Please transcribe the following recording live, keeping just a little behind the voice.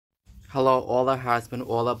Hello, all our husband,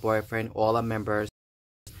 all our boyfriend, all our members.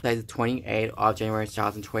 Today is 28th of January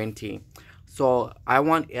 2020. So I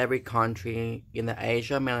want every country in the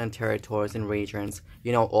Asia, mainland territories and regions,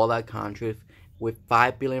 all our countries with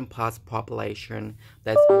 5 billion plus population,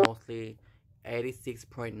 that's mostly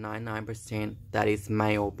 86.99% that is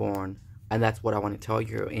male born. And that's what I want to tell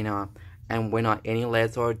you. And we're not any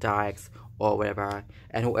less or dykes or whatever.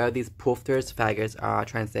 And whoever these poofters, faggots are,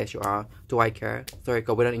 transsexual are, do I care? Sorry,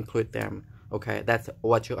 we don't include them. Okay, that's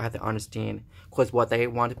what you have to understand. Cause what they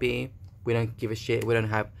want to be, we don't give a shit. We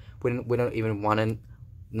don't even want to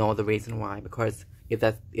know the reason why. Because if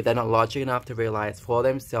they're not logic enough to realize for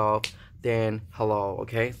themselves, then hello.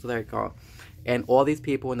 Okay, so there you go. And all these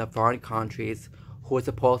people in the foreign countries who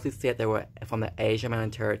supposedly said they were from the Asian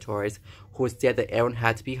mainland territories, who said that everyone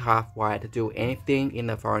had to be half white to do anything in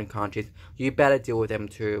the foreign countries, you better deal with them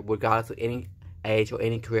too, regardless of any age or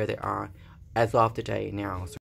any career they are, as of today now.